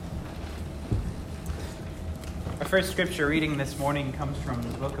first scripture reading this morning comes from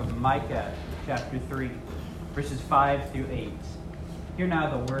the book of Micah, chapter 3, verses 5 through 8. Hear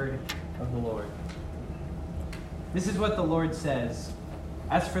now the word of the Lord. This is what the Lord says.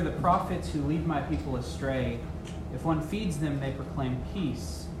 As for the prophets who lead my people astray, if one feeds them, they proclaim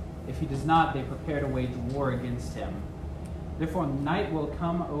peace. If he does not, they prepare to wage war against him. Therefore night will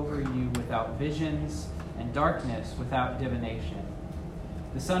come over you without visions, and darkness without divination.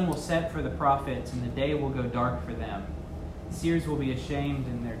 The sun will set for the prophets, and the day will go dark for them. The seers will be ashamed,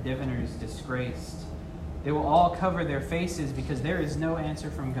 and their diviners disgraced. They will all cover their faces, because there is no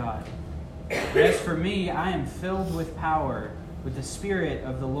answer from God. But as for me, I am filled with power, with the Spirit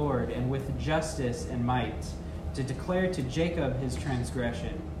of the Lord, and with justice and might, to declare to Jacob his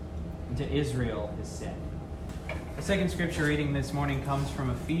transgression, and to Israel his sin. The second scripture reading this morning comes from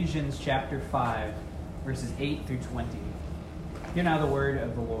Ephesians chapter 5, verses 8 through 20. Hear now the word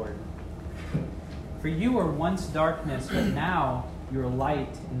of the Lord. For you were once darkness, but now you are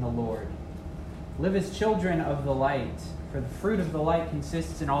light in the Lord. Live as children of the light, for the fruit of the light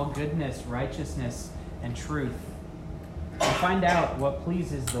consists in all goodness, righteousness, and truth. And find out what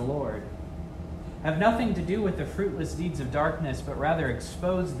pleases the Lord. Have nothing to do with the fruitless deeds of darkness, but rather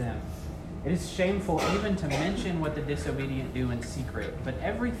expose them. It is shameful even to mention what the disobedient do in secret, but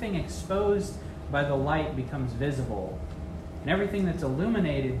everything exposed by the light becomes visible, and everything that's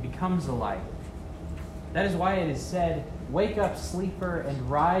illuminated becomes a light. That is why it is said, "Wake up, sleeper, and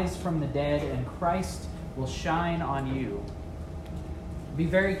rise from the dead, and Christ will shine on you." Be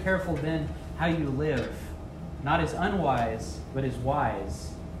very careful then how you live, not as unwise, but as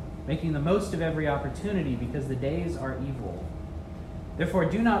wise, making the most of every opportunity, because the days are evil. Therefore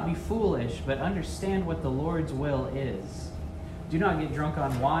do not be foolish, but understand what the Lord's will is. Do not get drunk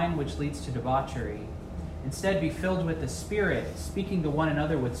on wine, which leads to debauchery. Instead, be filled with the Spirit, speaking to one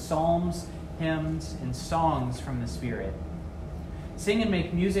another with psalms, hymns, and songs from the Spirit. Sing and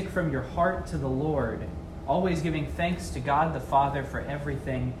make music from your heart to the Lord, always giving thanks to God the Father for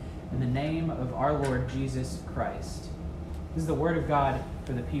everything, in the name of our Lord Jesus Christ. This is the word of God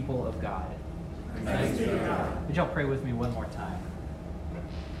for the people of God. Thanks be to God. Would y'all pray with me one more time?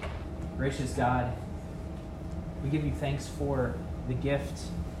 Gracious God, we give you thanks for the gift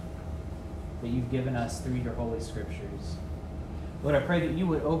that you've given us through your Holy Scriptures. Lord, I pray that you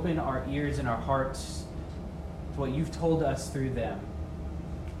would open our ears and our hearts to what you've told us through them.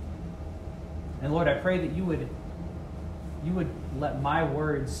 And Lord, I pray that you would let my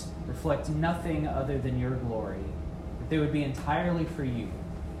words reflect nothing other than your glory, that they would be entirely for you.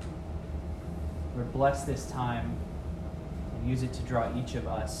 Lord, bless this time and use it to draw each of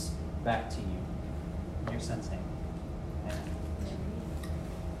us back to you. In your Son's name. Amen.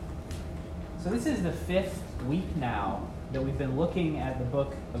 So this is the fifth week now that we've been looking at the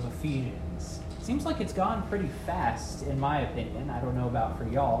book of Ephesians. Seems like it's gone pretty fast, in my opinion. I don't know about for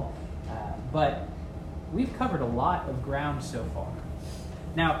y'all, but we've covered a lot of ground so far.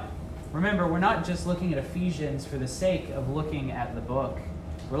 Now, remember, we're not just looking at Ephesians for the sake of looking at the book.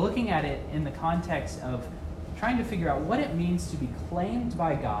 We're looking at it in the context of trying to figure out what it means to be claimed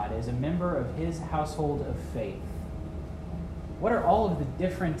by God as a member of his household of faith. What are all of the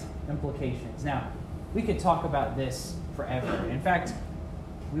different implications? Now, we could talk about this forever. In fact,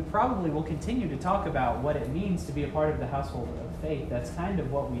 we probably will continue to talk about what it means to be a part of the household of faith. That's kind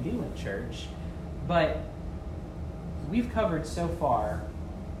of what we do in church. But we've covered so far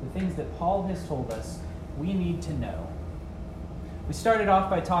the things that Paul has told us we need to know. We started off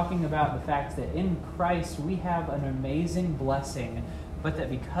by talking about the fact that in Christ we have an amazing blessing, but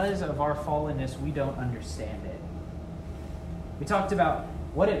that because of our fallenness, we don't understand it. We talked about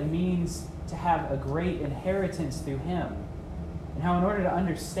what it means to have a great inheritance through him, and how in order to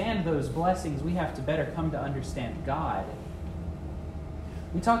understand those blessings, we have to better come to understand God.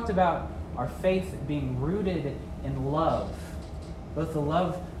 We talked about our faith being rooted in love, both the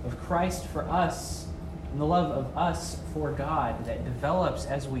love of Christ for us and the love of us for God that develops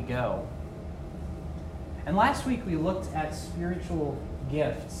as we go. And last week we looked at spiritual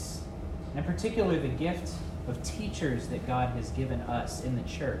gifts, and in particular the gift of teachers that God has given us in the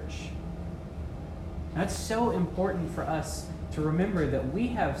church. Now, it's so important for us to remember that we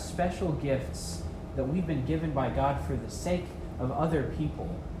have special gifts that we've been given by God for the sake of other people.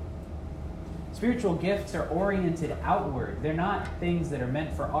 Spiritual gifts are oriented outward. They're not things that are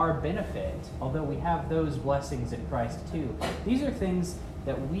meant for our benefit, although we have those blessings in Christ too. These are things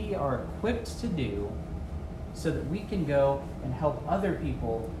that we are equipped to do so that we can go and help other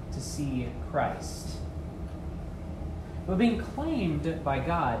people to see Christ. But being claimed by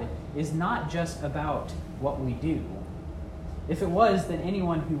God is not just about what we do. If it was, then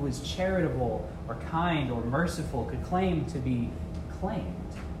anyone who was charitable or kind or merciful could claim to be claimed.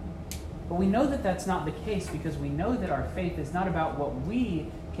 But we know that that's not the case because we know that our faith is not about what we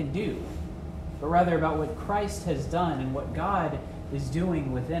can do, but rather about what Christ has done and what God is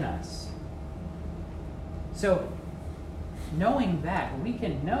doing within us. So, knowing that, we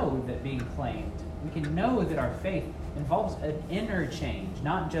can know that being claimed, we can know that our faith involves an inner change,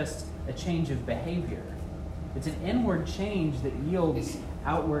 not just a change of behavior. It's an inward change that yields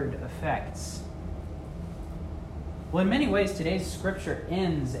outward effects. Well, in many ways, today's scripture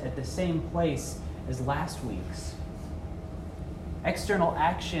ends at the same place as last week's. External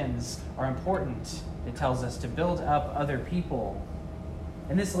actions are important, it tells us, to build up other people.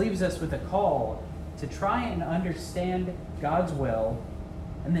 And this leaves us with a call to try and understand God's will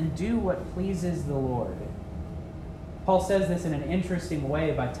and then do what pleases the Lord. Paul says this in an interesting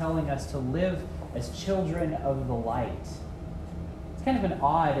way by telling us to live as children of the light. It's kind of an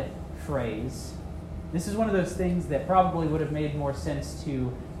odd phrase. This is one of those things that probably would have made more sense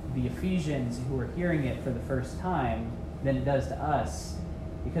to the Ephesians who were hearing it for the first time than it does to us,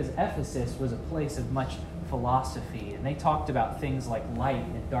 because Ephesus was a place of much philosophy, and they talked about things like light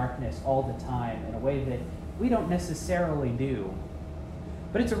and darkness all the time in a way that we don't necessarily do.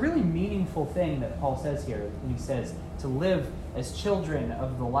 But it's a really meaningful thing that Paul says here when he says to live as children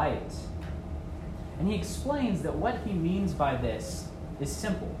of the light. And he explains that what he means by this is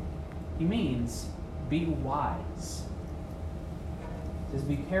simple. He means be wise. He says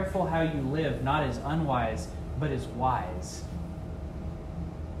be careful how you live, not as unwise, but as wise.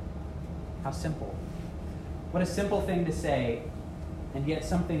 How simple. What a simple thing to say, and yet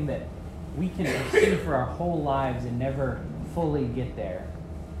something that we can pursue for our whole lives and never fully get there.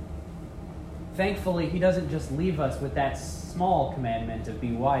 Thankfully, he doesn't just leave us with that small commandment of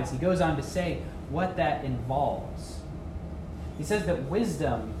be wise. He goes on to say what that involves. He says that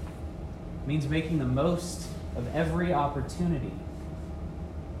wisdom means making the most of every opportunity.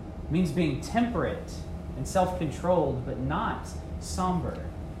 It means being temperate and self-controlled, but not somber.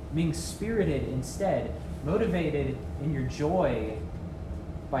 Being spirited instead, motivated in your joy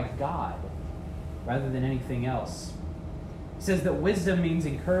by God rather than anything else. He says that wisdom means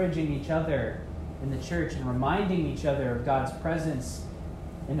encouraging each other in the church and reminding each other of God's presence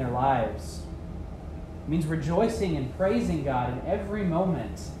in their lives. It means rejoicing and praising God in every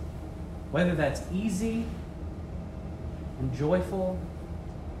moment, whether that's easy and joyful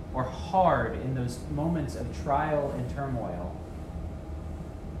or hard in those moments of trial and turmoil.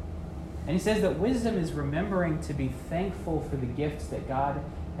 And he says that wisdom is remembering to be thankful for the gifts that God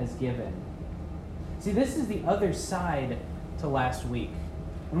has given. See, this is the other side to last week.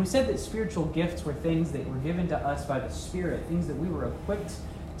 When we said that spiritual gifts were things that were given to us by the Spirit, things that we were equipped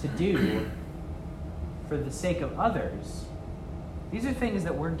to do for the sake of others, these are things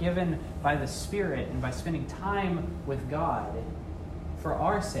that we're given by the Spirit and by spending time with God for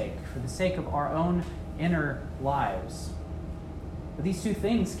our sake, for the sake of our own inner lives. But these two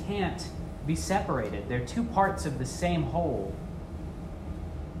things can't be separated. They're two parts of the same whole.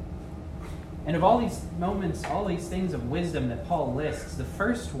 And of all these moments, all these things of wisdom that Paul lists, the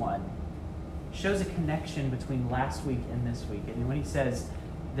first one shows a connection between last week and this week. And when he says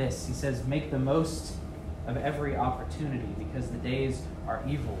this, he says, make the most of every opportunity because the days are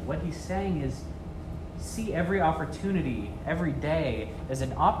evil. What he's saying is, see every opportunity, every day, as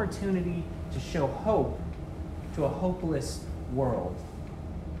an opportunity to show hope to a hopeless world.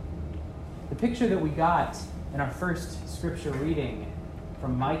 The picture that we got in our first scripture reading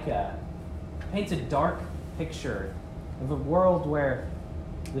from Micah paints a dark picture of a world where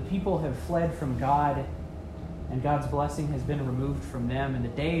the people have fled from God and God's blessing has been removed from them, and the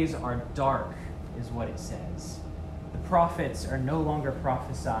days are dark, is what it says. The prophets are no longer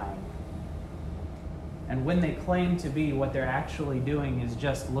prophesying. And when they claim to be, what they're actually doing is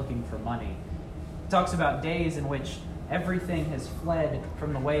just looking for money. It talks about days in which everything has fled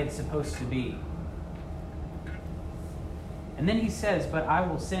from the way it's supposed to be. And then he says, but I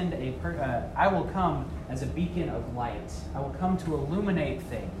will come as a beacon of light. I will come to illuminate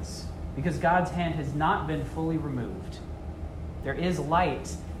things because God's hand has not been fully removed. There is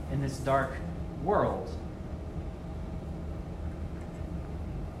light in this dark world.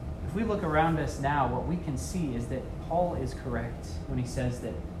 If we look around us now, what we can see is that Paul is correct when he says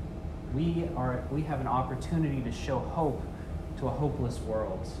that we have an opportunity to show hope to a hopeless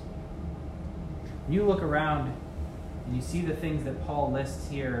world. When you look around and you see the things that Paul lists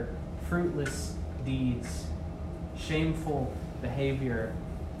here, fruitless deeds, shameful behavior,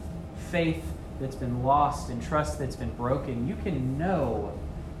 faith that's been lost and trust that's been broken, you can know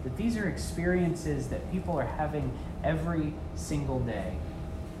that these are experiences that people are having every single day.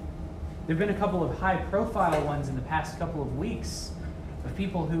 There have been a couple of high-profile ones in the past couple of weeks of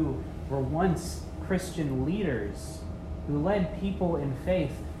people who were once Christian leaders, who led people in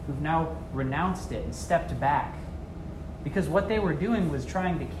faith, who've now renounced it and stepped back. Because what they were doing was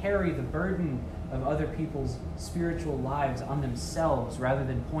trying to carry the burden of other people's spiritual lives on themselves rather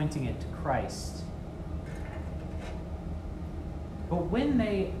than pointing it to Christ. But when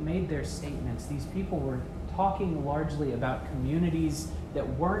they made their statements, these people were talking largely about communities that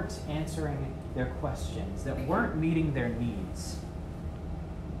weren't answering their questions, that weren't meeting their needs.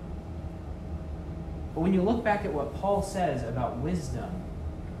 But when you look back at what Paul says about wisdom,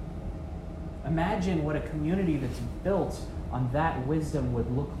 imagine what a community that's built on that wisdom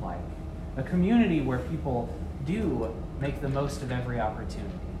would look like. A community where people do make the most of every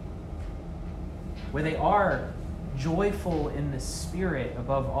opportunity. Where they are joyful in the Spirit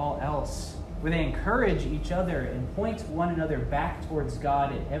above all else. Where they encourage each other and point one another back towards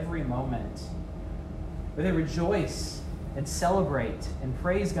God at every moment. Where they rejoice and celebrate and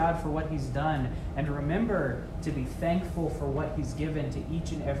praise God for what He's done and remember to be thankful for what He's given to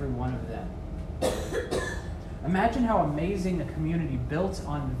each and every one of them. Imagine how amazing a community built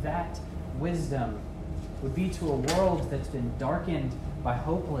on that wisdom would be to a world that's been darkened by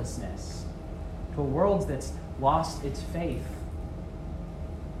hopelessness, to a world that's lost its faith.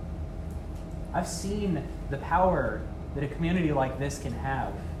 I've seen the power that a community like this can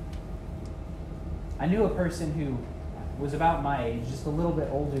have. I knew a person who was about my age, just a little bit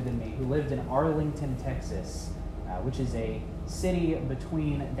older than me, who lived in Arlington, Texas, which is a city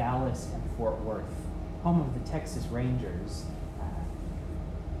between Dallas and Fort Worth, home of the Texas Rangers.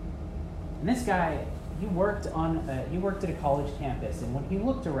 And this guy, he worked at a college campus, and when he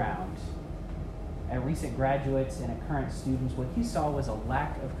looked around at recent graduates and at current students, what he saw was a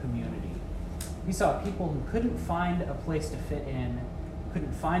lack of community. He saw people who couldn't find a place to fit in,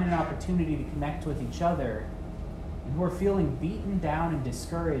 couldn't find an opportunity to connect with each other, and who were feeling beaten down and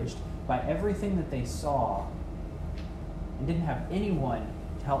discouraged by everything that they saw, and didn't have anyone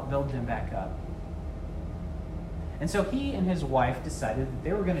to help build them back up. And so he and his wife decided that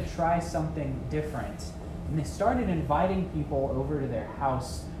they were going to try something different, and they started inviting people over to their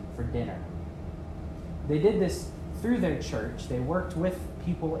house for dinner. They did this through their church. They worked with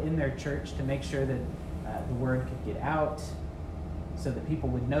people in their church to make sure that the word could get out, so that people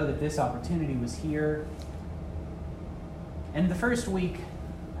would know that this opportunity was here. And the first week,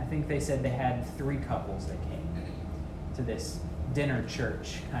 I think they said they had 3 couples that came to this dinner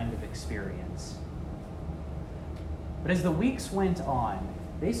church kind of experience. But as the weeks went on,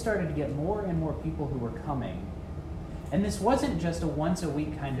 they started to get more and more people who were coming. And this wasn't just a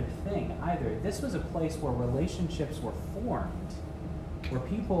once-a-week kind of thing either. This was a place where relationships were formed, where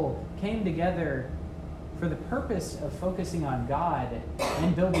people came together for the purpose of focusing on God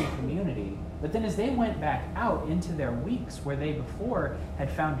and building community. But then as they went back out into their weeks where they before had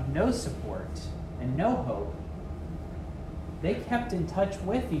found no support and no hope, they kept in touch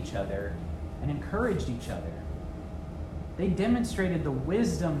with each other and encouraged each other. They demonstrated the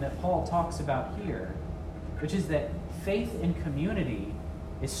wisdom that Paul talks about here, which is that faith in community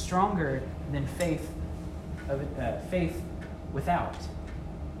is stronger than faith without.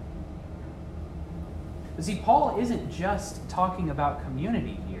 But see, Paul isn't just talking about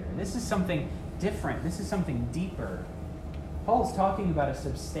community here. This is something different. This is something deeper. Paul is talking about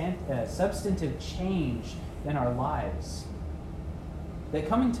a substantive change in our lives. That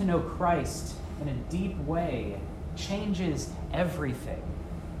coming to know Christ in a deep way changes everything.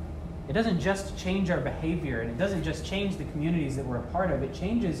 It doesn't just change our behavior, and it doesn't just change the communities that we're a part of. It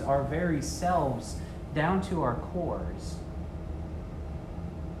changes our very selves down to our cores.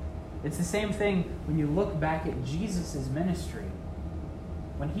 It's the same thing when you look back at Jesus' ministry.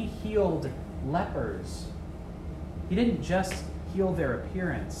 When he healed lepers, he didn't just heal their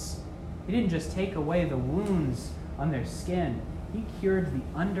appearance. He didn't just take away the wounds on their skin. He cured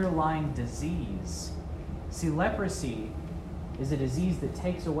the underlying disease. See, leprosy is a disease that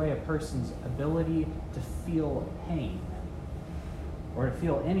takes away a person's ability to feel pain, or to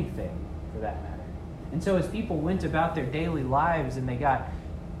feel anything for that matter. And so as people went about their daily lives and they got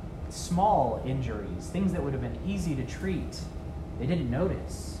small injuries, things that would have been easy to treat, they didn't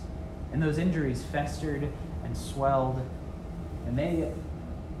notice. And those injuries festered and swelled, and they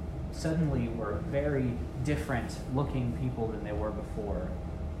suddenly were very different looking people than they were before.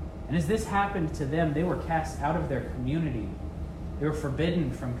 And as this happened to them, they were cast out of their community. They were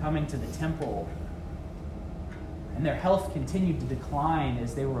forbidden from coming to the temple. And their health continued to decline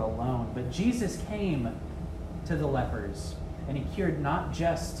as they were alone. But Jesus came to the lepers, and he cured not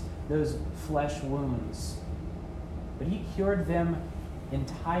just those flesh wounds, but he cured them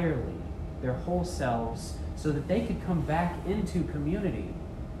entirely, their whole selves, so that they could come back into community,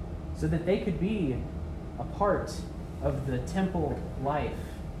 so that they could be a part of the temple life,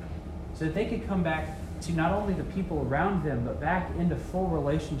 so that they could come back to not only the people around them, but back into full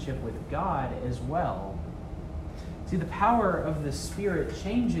relationship with God as well. See, the power of the Spirit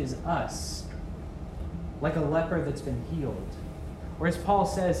changes us like a leper that's been healed. Or as Paul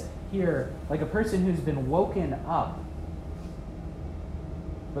says here, like a person who's been woken up.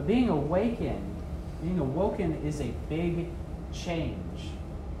 But being awoken is a big change.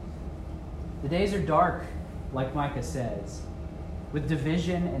 The days are dark, like Micah says, with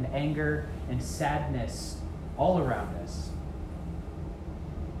division and anger and sadness all around us.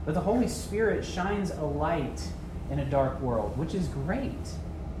 But the Holy Spirit shines a light in a dark world, which is great.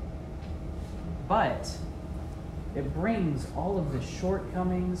 But it brings all of the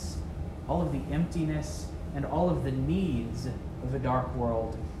shortcomings, all of the emptiness, and all of the needs of a dark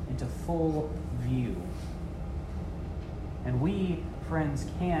world into full view. And we, friends,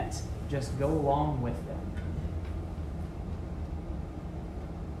 can't just go along with them.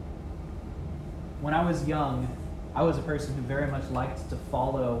 When I was young, I was a person who very much liked to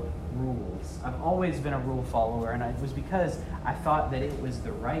follow rules. I've always been a rule follower, and it was because I thought that it was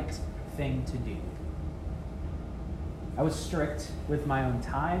the right thing to do. I was strict with my own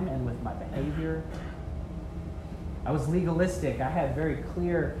time and with my behavior. I was legalistic. I had very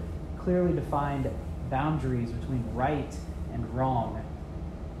clearly defined boundaries between right and wrong.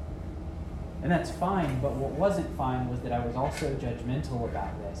 And that's fine, but what wasn't fine was that I was also judgmental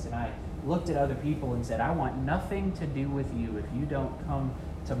about this, and I looked at other people and said, I want nothing to do with you if you don't come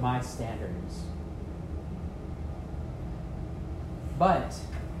to my standards. But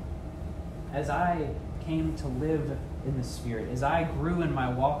as I came to live in the Spirit, as I grew in my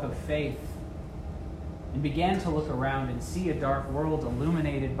walk of faith and began to look around and see a dark world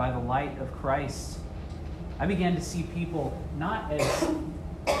illuminated by the light of Christ, I began to see people not as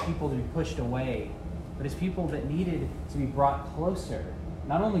people to be pushed away, but as people that needed to be brought closer,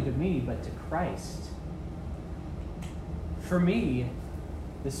 not only to me, but to Christ. For me,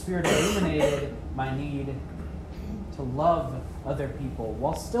 the Spirit illuminated my need to love other people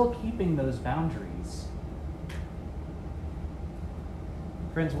while still keeping those boundaries.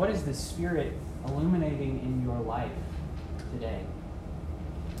 Friends, what is the Spirit illuminating in your life today?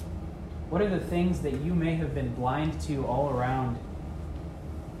 What are the things that you may have been blind to all around,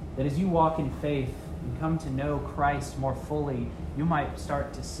 that as you walk in faith and come to know Christ more fully, you might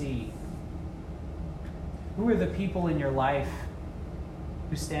start to see? Who are the people in your life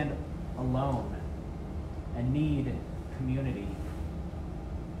who stand alone and need community?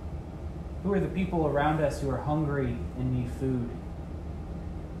 Who are the people around us who are hungry and need food?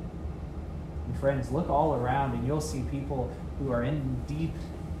 And friends, look all around and you'll see people who are in deep,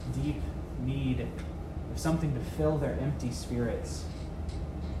 deep need of something to fill their empty spirits.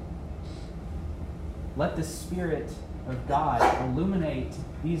 Let the Spirit of God illuminate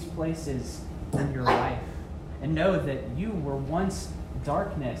these places in your life, and know that you were once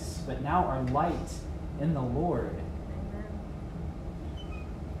darkness, but now are light in the Lord.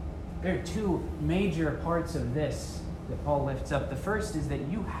 There are two major parts of this that Paul lifts up. The first is that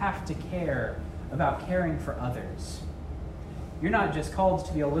you have to care about caring for others. You're not just called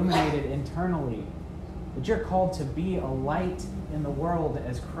to be illuminated internally, but you're called to be a light in the world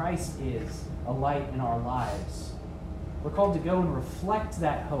as Christ is a light in our lives. We're called to go and reflect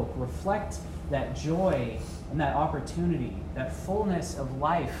that hope, reflect that joy and that opportunity, that fullness of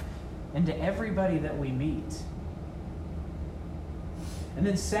life into everybody that we meet. And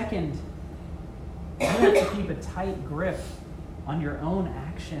then second, you have to keep a tight grip on your own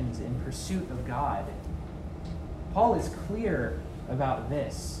actions in pursuit of God. Paul is clear about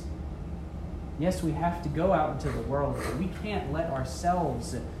this. Yes, we have to go out into the world, but we can't let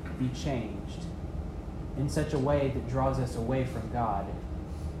ourselves be changed in such a way that draws us away from God.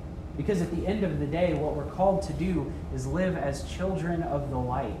 Because at the end of the day, what we're called to do is live as children of the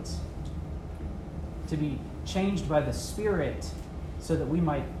light, to be changed by the Spirit so that we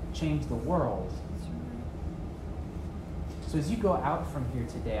might change the world. So as you go out from here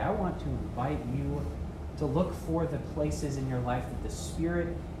today, I want to invite you to look for the places in your life that the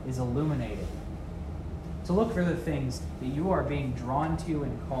Spirit is illuminating. To look for the things that you are being drawn to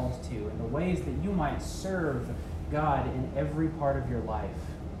and called to, and the ways that you might serve God in every part of your life.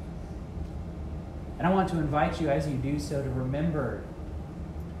 And I want to invite you, as you do so, to remember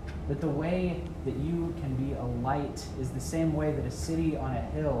that the way that you can be a light is the same way that a city on a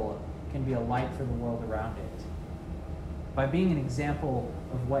hill can be a light for the world around it. by being an example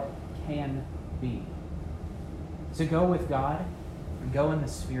of what can be. So go with God and go in the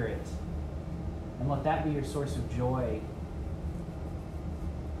Spirit, and let that be your source of joy